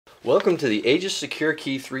Welcome to the Aegis Secure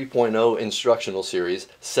Key 3.0 instructional series,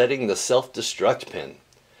 setting the self-destruct pin.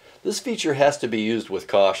 This feature has to be used with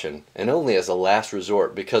caution and only as a last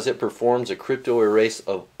resort because it performs a crypto erase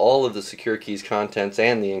of all of the secure key's contents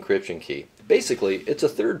and the encryption key. Basically, it's a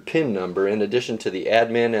third pin number in addition to the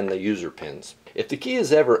admin and the user pins. If the key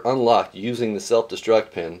is ever unlocked using the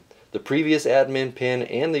self-destruct pin, the previous admin pin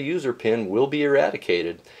and the user pin will be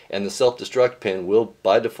eradicated, and the self-destruct pin will,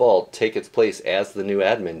 by default, take its place as the new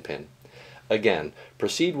admin pin. Again,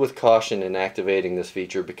 proceed with caution in activating this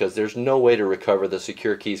feature because there's no way to recover the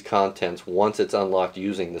secure key's contents once it's unlocked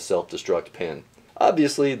using the self-destruct pin.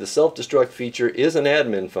 Obviously, the self-destruct feature is an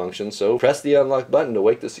admin function, so press the unlock button to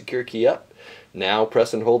wake the secure key up. Now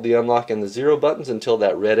press and hold the unlock and the 0 buttons until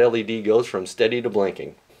that red LED goes from steady to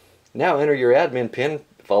blinking. Now enter your admin pin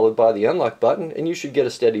followed by the unlock button, and you should get a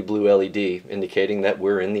steady blue LED indicating that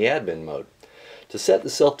we're in the admin mode. To set the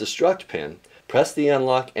self-destruct pin, press the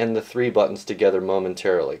unlock and the 3 buttons together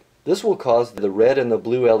momentarily. This will cause the red and the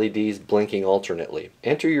blue LEDs blinking alternately.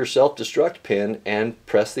 Enter your self-destruct pin and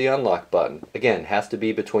press the unlock button. Again, has to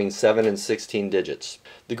be between 7 and 16 digits.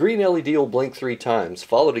 The green LED will blink 3 times,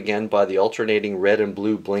 followed again by the alternating red and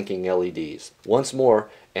blue blinking LEDs. Once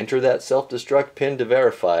more, enter that self-destruct pin to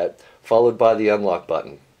verify it, followed by the unlock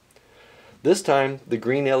button. This time, the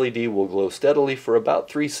green LED will glow steadily for about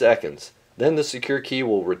 3 seconds. Then the secure key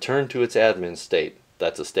will return to its admin state.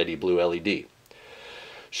 That's a steady blue LED.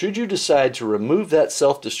 Should you decide to remove that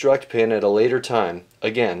self-destruct pin at a later time,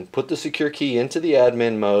 again, put the secure key into the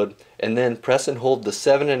admin mode and then press and hold the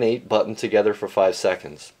 7 and 8 button together for 5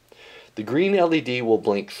 seconds. The green LED will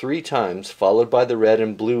blink 3 times, followed by the red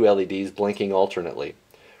and blue LEDs blinking alternately.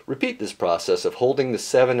 Repeat this process of holding the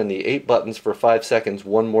 7 and the 8 buttons for 5 seconds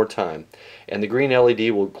one more time, and the green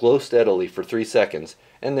LED will glow steadily for 3 seconds,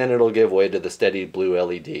 and then it'll give way to the steady blue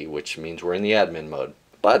LED, which means we're in the admin mode.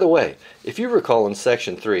 By the way, if you recall in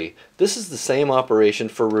section 3, this is the same operation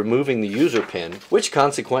for removing the user pin, which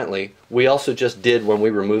consequently we also just did when we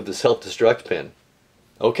removed the self-destruct pin.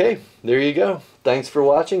 Okay, there you go. Thanks for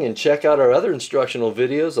watching, and check out our other instructional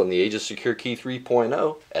videos on the Aegis Secure Key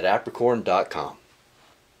 3.0 at Apricorn.com.